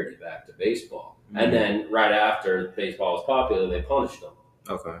popularity back to baseball. And then right after baseball was popular, they punished them.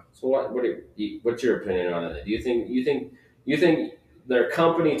 Okay. So what's your opinion on it? Do you think their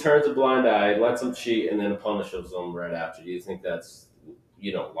company turns a blind eye, lets them cheat, and then punishes them right after? Do you think that's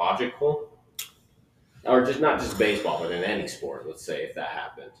logical? Or just not just baseball, but in any sport, let's say if that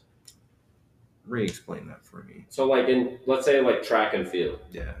happened. Re-explain that for me. So let's say track and field.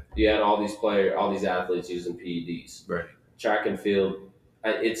 Yeah. You had all these athletes using PEDs. Right. Track and field,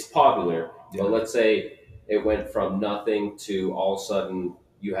 it's popular, Yeah. but let's say it went from nothing to all of a sudden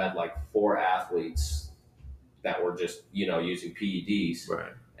you had 4 athletes that were just using PEDs,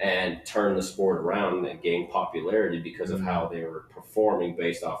 Right. and turned the sport around and gained popularity because of how they were performing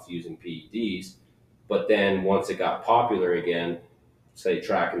based off using PEDs. But then once it got popular again, say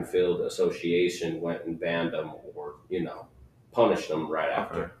track and field association went and banned them or punished them right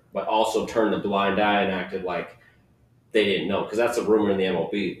after, Okay. but also turned a blind eye and acted like they didn't know, because that's a rumor in the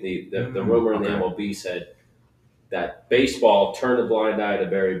MLB. The rumor in the MLB said that baseball turned a blind eye to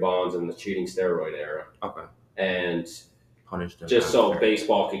Barry Bonds in the cheating steroid era, Okay. and Punished them just so after.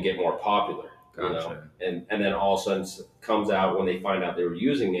 baseball could get more popular. Gotcha. And then all of a sudden comes out when they find out they were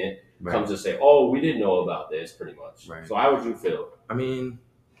using it, Right. comes to say, "Oh, we didn't know about this," pretty much. Right. So how would you feel? I mean,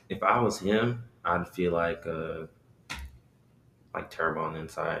 if I was him, I'd feel like terrible on the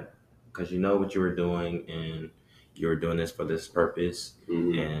inside, because you know what you were doing, and you were doing this for this purpose,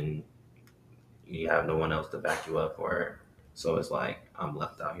 and you have no one else to back you up for it. So it's like I'm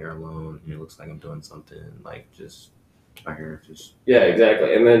left out here alone, and it looks like I'm doing something just out here, just Yeah,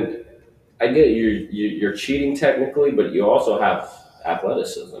 exactly. And then I get you're cheating technically, but you also have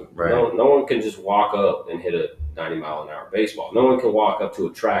athleticism. Right. No one can just walk up and hit a 90-mile-an-hour baseball. No one can walk up to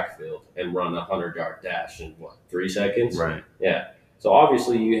a track field and run a 100-yard dash in 3 seconds? right. Yeah. So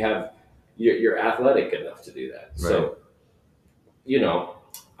obviously you're athletic enough to do that. So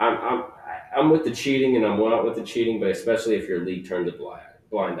I'm with the cheating, and I'm not with the cheating, but especially if your league turns a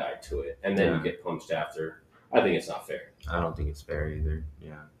blind eye to it, and then you get punched after. I think it's not fair. I don't think it's fair either.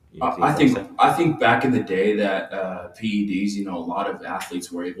 Yeah. I think back in the day that PEDs, a lot of athletes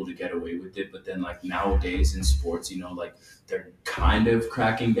were able to get away with it, but then nowadays in sports, they're kind of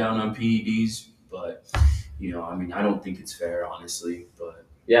cracking down on PEDs, but I mean, I don't think it's fair, honestly. But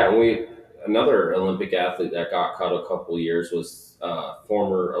yeah, another Olympic athlete that got caught a couple of years was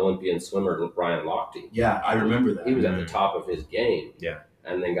former Olympian swimmer Ryan Lochte. Yeah, I remember that. He was at the top of his game. Yeah.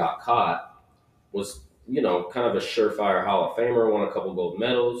 And then got caught. Was kind of a surefire Hall of Famer. Won a couple gold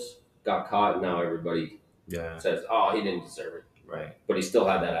medals. Got caught, and now everybody says, "Oh, he didn't deserve it." Right. But he still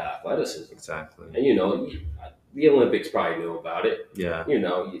had that athleticism. Exactly. And the Olympics probably knew about it. Yeah.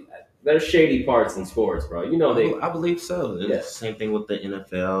 There's shady parts in sports, bro. I believe so. It's the same thing with the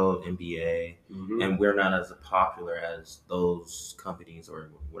NFL, NBA, and we're not as popular as those companies or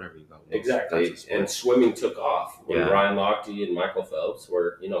whatever you call them. Exactly. And swimming took off when Ryan Lochte and Michael Phelps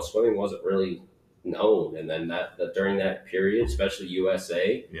were, swimming wasn't really known. And then that during that period, especially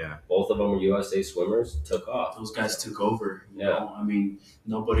USA, both of them were USA swimmers, took off. Those guys took over. You know? I mean,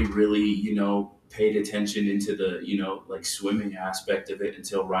 nobody really, paid attention into the, swimming aspect of it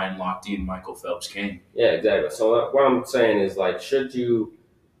until Ryan Lochte and Michael Phelps came. Yeah, exactly. So what I'm saying is, should you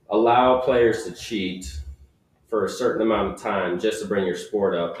allow players to cheat for a certain amount of time just to bring your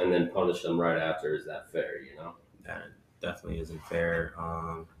sport up and then punish them right after? Is that fair, That definitely isn't fair.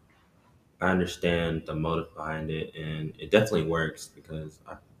 I understand the motive behind it, and it definitely works, because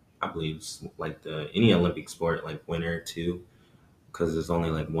I believe it's any Olympic sport, winter too, because there's only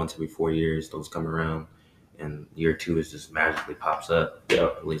once every 4 years those come around, and year 2 is just magically pops up.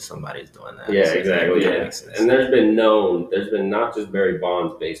 At least somebody's doing that. Yeah, exactly. Yeah. And there's been not just Barry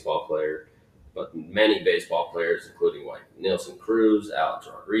Bonds, baseball player, but many baseball players, including Nelson Cruz, Alex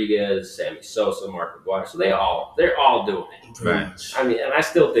Rodriguez, Sammy Sosa, Mark McGwire. So they're all doing it. Right. I mean, and I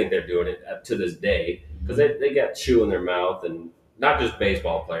still think they're doing it to this day, because they got chew in their mouth, and not just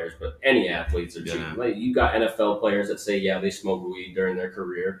baseball players, but any athletes are Yeah. cheating. Like you got NFL players that say, yeah, they smoked weed during their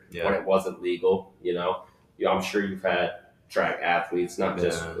career when it wasn't legal. I'm sure you've had track athletes, not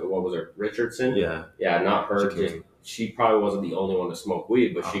just what was it, Richardson? Yeah, not her. Shakira. She probably wasn't the only one to smoke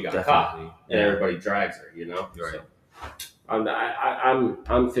weed, but she got definitely. caught, and everybody drags her. Right. So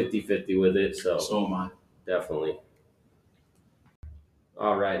I'm 50-50 with it. So am I. definitely.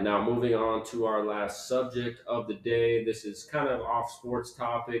 All right, now moving on to our last subject of the day. This is kind of off sports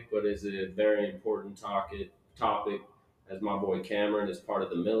topic, but is a very important topic as my boy Cameron is part of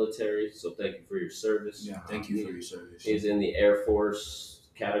the military. So thank you for your service. Yeah, thank you for your service. He's in the Air Force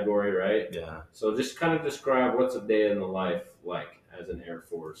category, right? Yeah. So just kind of describe what's a day in the life like as an Air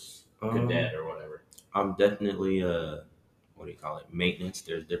Force cadet or whatever. I'm definitely what do you call it? Maintenance.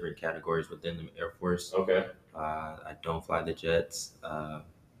 There's different categories within the Air Force. Okay. I don't fly the jets. I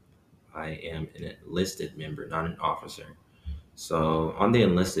am an enlisted member, not an officer. So on the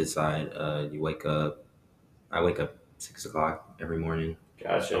enlisted side, you wake up. I wake up 6 o'clock every morning.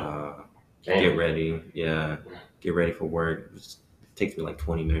 Gotcha. Get ready. Yeah, get ready for work. It takes me like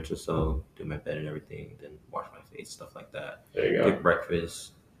 20 minutes or so. Do my bed and everything. Then wash my face, stuff like that. There you go. Get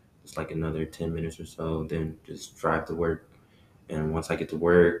breakfast. It's like another 10 minutes or so. Then just drive to work. And once I get to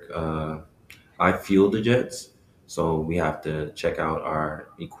work, I fuel the jets, so we have to check out our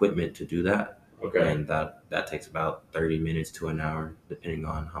equipment to do that. Okay. And that takes about 30 minutes to an hour, depending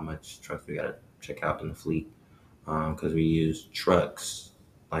on how much trucks we got to check out in the fleet. Because we use trucks,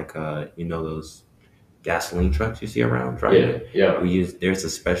 like, those gasoline trucks you see around driving. Yeah. There's a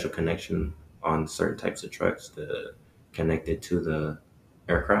special connection on certain types of trucks to connect it to the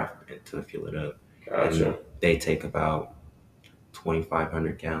aircraft and to fuel it up. Gotcha. And they take about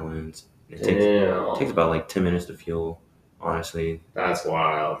 2,500 gallons. It takes about like 10 minutes to fuel, honestly. That's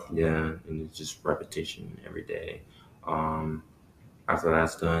wild. Yeah, and it's just repetition every day. After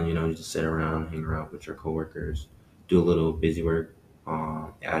that's done, you just sit around, hang around with your coworkers, do a little busy work,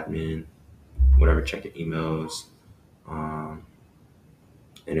 admin, whatever, check your emails. And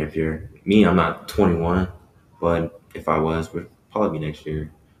if you're me, I'm not 21, but if I was, would probably be next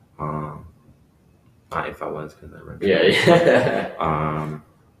year. Not if I was, because I remember. Yeah.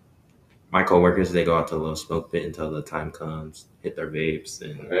 My coworkers, they go out to a little smoke pit until the time comes, hit their vapes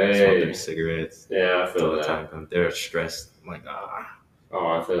and smoke their cigarettes. Yeah, I feel until that. the time comes. They're stressed, like Oh,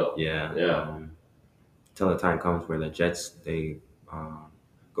 I feel. Yeah. Yeah. Until the time comes where the jets they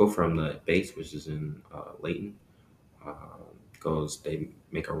go from the base, which is in Layton, they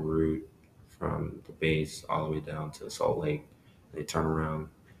make a route from the base all the way down to Salt Lake. They turn around,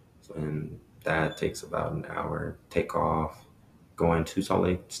 and that takes about an hour. Take off, going to Salt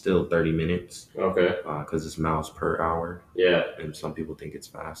Lake, still 30 minutes. Okay. Because it's miles per hour. Yeah. And some people think it's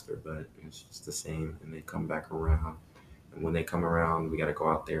faster, but it's just the same. And they come back around. And when they come around, we got to go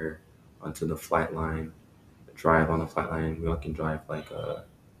out there onto the flight line, drive on the flight line. We all can drive like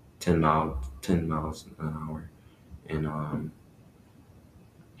 10 miles an hour. And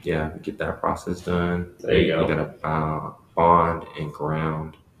we get that process done. There you go. You got to bond and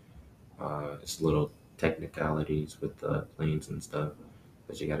ground. It's little technicalities with the planes and stuff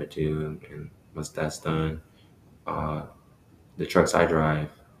that you got to do. And once that's done, the trucks I drive,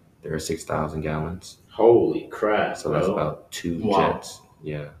 there are 6,000 gallons. Holy crap! So that's about 2 jets.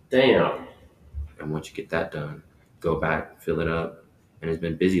 Yeah. Damn. And once you get that done, go back, fill it up. And it's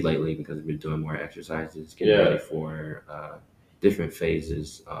been busy lately because we've been doing more exercises, getting ready for different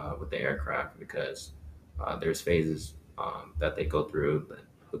phases with the aircraft, because there's phases that they go through that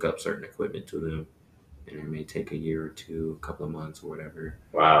hook up certain equipment to them. And it may take a year or two, a couple of months or whatever.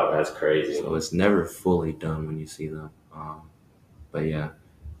 Wow, that's crazy. So it's never fully done when you see them. But yeah,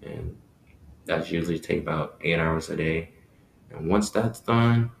 and that's usually take about 8 hours a day. And once that's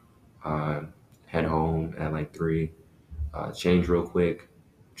done, head home at like 3, change real quick,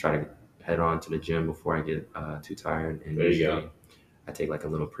 try to head on to the gym before I get too tired. And usually I take like a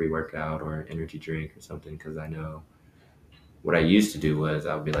little pre-workout or energy drink or something, because I know what I used to do was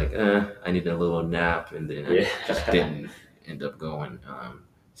I would be like, I need a little nap, and then I just didn't end up going.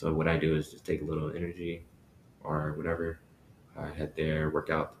 So what I do is just take a little energy or whatever. I head there,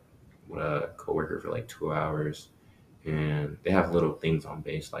 work out with a coworker for like 2 hours, and they have little things on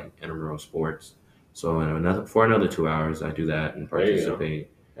base like intramural sports. So for another 2 hours, I do that and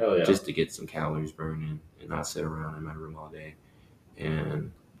participate, just to get some calories burning and not sit around in my room all day.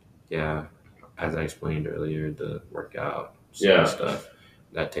 And yeah, as I explained earlier, the workout stuff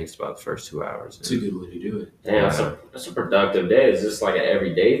that takes about the first 2 hours. It's a good way to do it. Damn, that's a productive day. Is this like an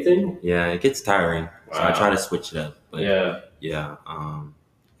everyday thing? Yeah, it gets tiring, so I try to switch it up. But yeah.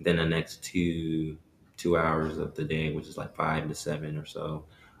 Then the next two 2 hours of the day, which is like 5 to 7 or so.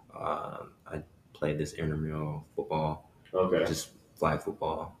 I played this intramural football, Okay. just flag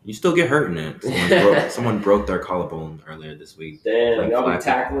football. You still get hurt in it. Someone broke their collarbone earlier this week. Damn, y'all be flag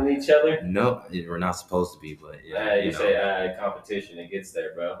tackling each other? Nope, we're not supposed to be, but yeah. You say competition, it gets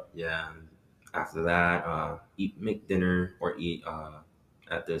there, bro. Yeah. After that, make dinner or eat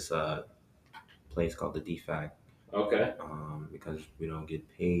at this place called the DFAC. Okay. Because we don't get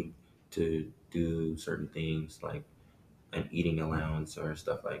paid to do certain things like an eating allowance or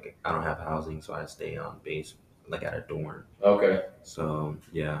stuff like. I don't have housing, so I stay on base like at a dorm. Okay. So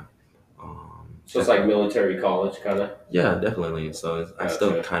yeah. So it's like military college, kind of. Yeah, definitely. So I Gotcha.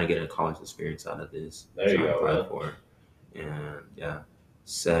 still kind of get a college experience out of this. There you go, I applied for, and yeah.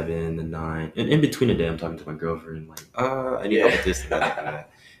 7 to 9, and in between the day, I'm talking to my girlfriend like, I need help with this and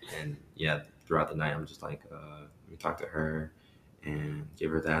that, and yeah, throughout the night, I'm just like, let me talk to her and give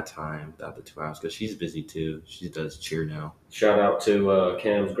her that time without the 2 hours because she's busy too. She does cheer now. Shout out to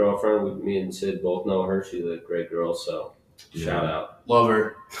Cam's girlfriend. Me and Sid both know her. She's a great girl. So shout out, love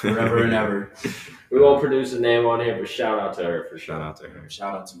her forever and ever. We won't produce a name on here, but shout out to her for sure. Shout out to her.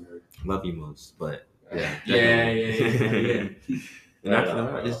 Shout out to her. Love you most, but yeah, yeah. And after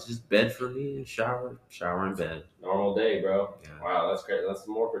that, it's just bed for me and shower and bed. Normal day, bro. Yeah. Wow, that's great. That's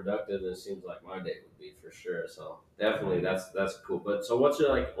more productive than it seems like my day would be for sure. So definitely, that's cool. But so, what's your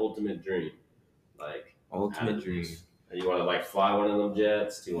like ultimate dream? Like Ultimate dream. You want to like fly one of them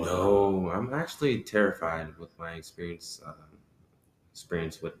jets? Do you want? No, I'm actually terrified with my experience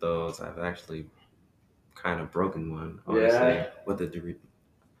with those. I've actually kind of broken one, honestly, with a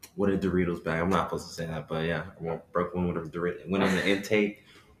Doritos bag. I'm not supposed to say that, but yeah, I broke one with a Doritos. Went in the intake,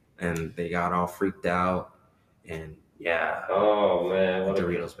 and they got all freaked out, and yeah. Oh man, what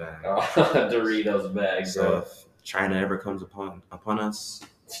Doritos bag. Oh, Doritos bag, So bro. if China ever comes upon us,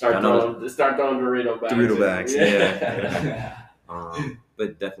 start throwing Dorito bags. Dorito bags, yeah.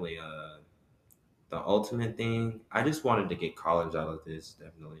 But definitely, the ultimate thing, I just wanted to get college out of this,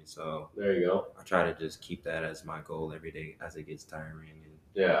 definitely. So there you go. I try to just keep that as my goal every day as it gets tiring. And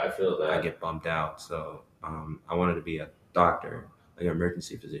yeah, I feel that. I get bummed out. So I wanted to be a doctor, like an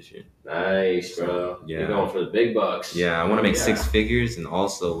emergency physician. Nice, bro. Yeah. You're going for the big bucks. Yeah, I want to make 6 figures and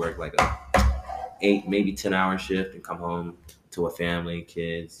also work like a 8, maybe 10-hour shift and come home to a family,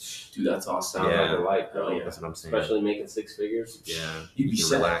 kids. Dude, that's awesome. Sounds like a life, bro. That's what I'm saying. Especially making 6 figures. Yeah, you'd be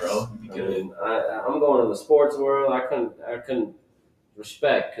set, relax, bro. I mean, I'm going in the sports world. I couldn't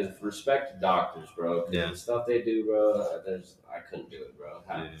respect to doctors, bro. Yeah. The stuff they do, bro. I couldn't do it, bro.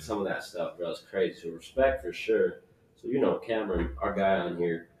 Some of that stuff, bro, is crazy. So respect for sure. So Cameron, our guy on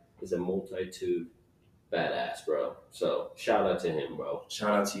here, is a multitude badass, bro. So shout out to him, bro.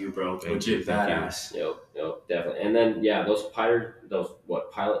 Shout out to you, bro. Legit badass. Yep, definitely. And then those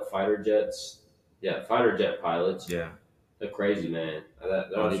pilot fighter jets. Yeah, fighter jet pilots. Yeah. They're crazy, man.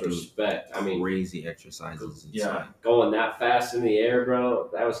 That's respect. I mean, crazy exercises. Yeah, going that fast in the air, bro.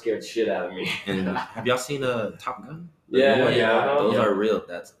 That would scare the shit out of me. And have y'all seen Top Gun? Yeah. Those are real.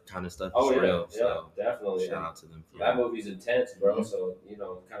 That kind of stuff is real. So definitely. Shout out to them. That movie's intense, bro. Mm-hmm. So it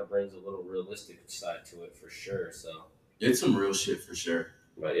kind of brings a little realistic side to it for sure. So it's some real shit for sure.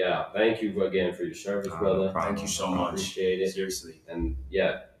 But yeah, thank you again for your service, brother. Thank you so much. Appreciate it. Seriously. And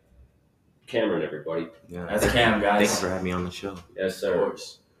yeah, Cameron, everybody. Yeah, that's Cam, guys. Thanks for having me on the show. Yes, sir. Of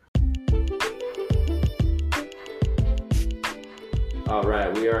course. All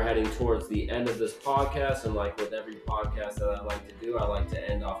right, we are heading towards the end of this podcast, and like with every podcast that I like to do, I like to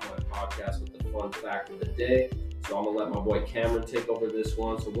end off my podcast with the fun fact of the day. So I'm gonna let my boy Cameron take over this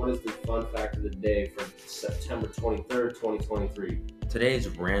one. So what is the fun fact of the day for September 23rd, 2023? Today's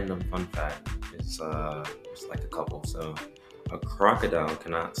random fun fact is just like a couple. So a crocodile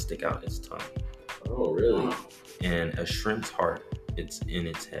cannot stick out its tongue. Oh, really? And a shrimp's heart, it's in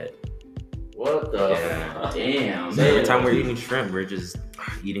its head. What the? Yeah. Damn. So every time we're eating shrimp, we're just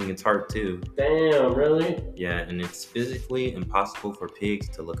eating its heart too. Damn, really? Yeah, and it's physically impossible for pigs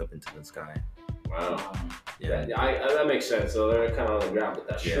to look up into the sky. Wow. Yeah. That makes sense. So they're kind of on the ground, but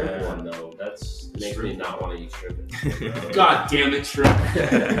that shrimp one though, makes me not want to eat shrimp. God damn it, shrimp.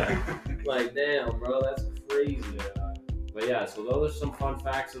 Like, damn, bro, that's crazy. But yeah, so those are some fun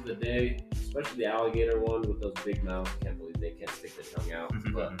facts of the day, especially the alligator one with those big mouths. Can't believe they can't stick their tongue out.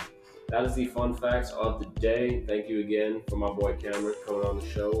 But that is the fun facts of the day. Thank you again for my boy Cameron coming on the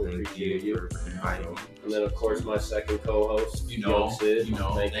show. We appreciate you. And then, of course, my second co-host, Sid.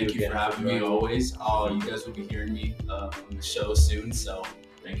 Thank you for having me always. You guys will be hearing me on the show soon, so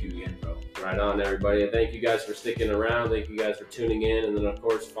thank you again, bro. Right on, everybody. And thank you guys for sticking around. Thank you guys for tuning in. And then, of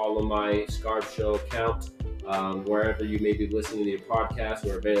course, follow my Scarf Show account Wherever you may be listening to your podcast,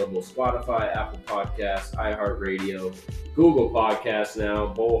 we're available Spotify, Apple Podcasts, iHeartRadio, Google Podcasts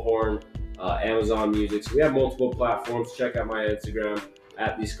now, Bullhorn, Amazon Music. So we have multiple platforms. Check out my Instagram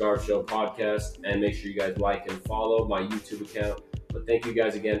at the Scarf Show Podcast, and make sure you guys like and follow my YouTube account. But thank you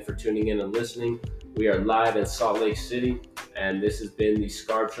guys again for tuning in and listening. We are live in Salt Lake City, and this has been the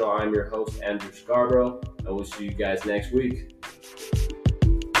Scarf Show. I'm your host, Andrew Scarborough, and we'll see you guys next week.